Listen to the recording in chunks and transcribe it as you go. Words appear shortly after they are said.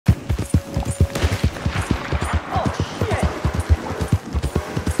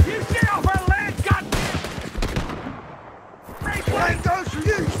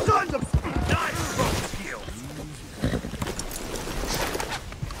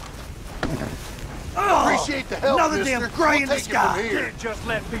Appreciate the help, Another mister. damn gray We'll in the take it from sky. here. Can't just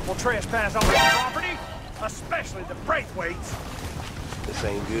let people trespass on our property, especially the Braithwaites. This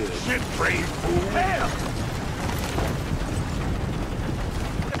ain't good. Shit, brave fool. Hell!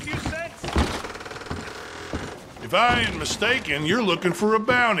 A few cents. If I ain't mistaken, you're looking for a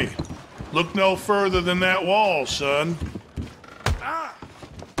bounty. Look no further than that wall, son. Ah,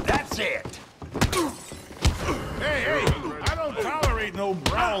 that's it. Hey, I don't tolerate no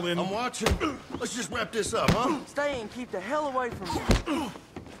brawling. I'm watching. Let's just wrap this up, huh? Stay and keep the hell away from me.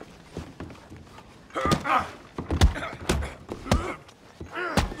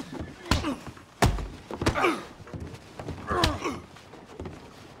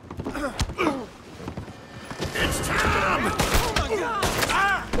 It's time!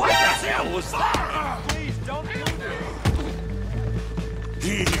 What the hell was that? Please don't do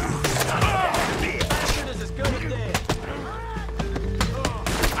You son of a bitch! Bastard is as good as dead.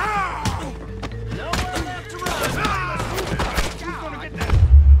 Nowhere left to run. Who's gonna get that?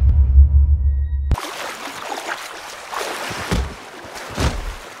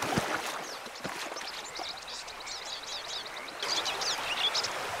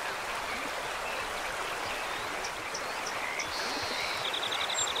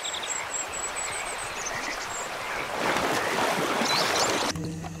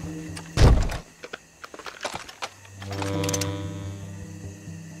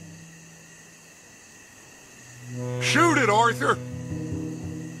 Shoot it, Arthur!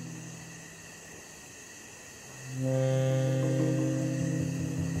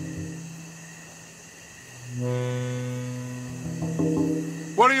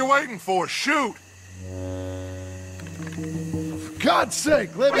 What are you waiting for? Shoot! For God's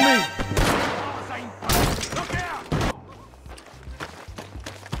sake, let me! Look out!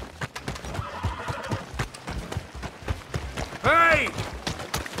 Hey!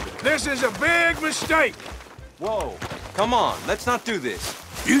 This is a big mistake! Whoa, come on, let's not do this.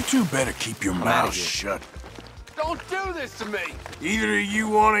 You two better keep your outta mouths here. shut. Don't do this to me! Either of you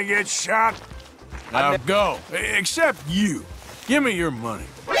want to get shot? Now go. Except you. Give me your money.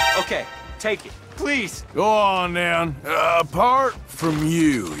 Okay, take it, please. Go on down. Apart from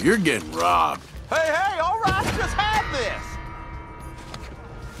you, you're getting robbed. Hey, all right, just have this!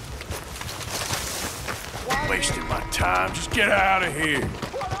 Wasting my time. Just get out of here.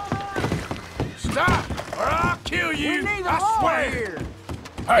 Stop, or I'll kill you. We need I them all swear. here.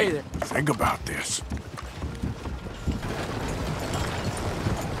 Hey, think about this.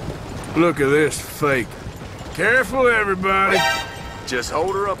 Look at this fake. Careful, everybody. Just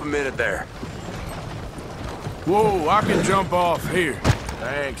hold her up a minute there. Whoa, I can jump off here.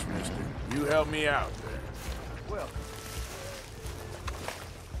 Thanks, mister. You helped me out there.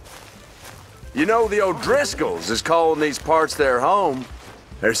 You know, the O'Driscolls is calling these parts their home.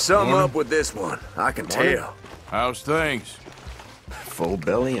 There's something Morning. up with this one, I can Morning. tell. How's things? Full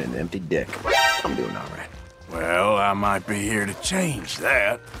belly and an empty dick. I'm doing all right. Well, I might be here to change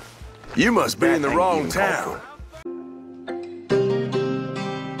that. You must be in the Bad thing wrong you can call town.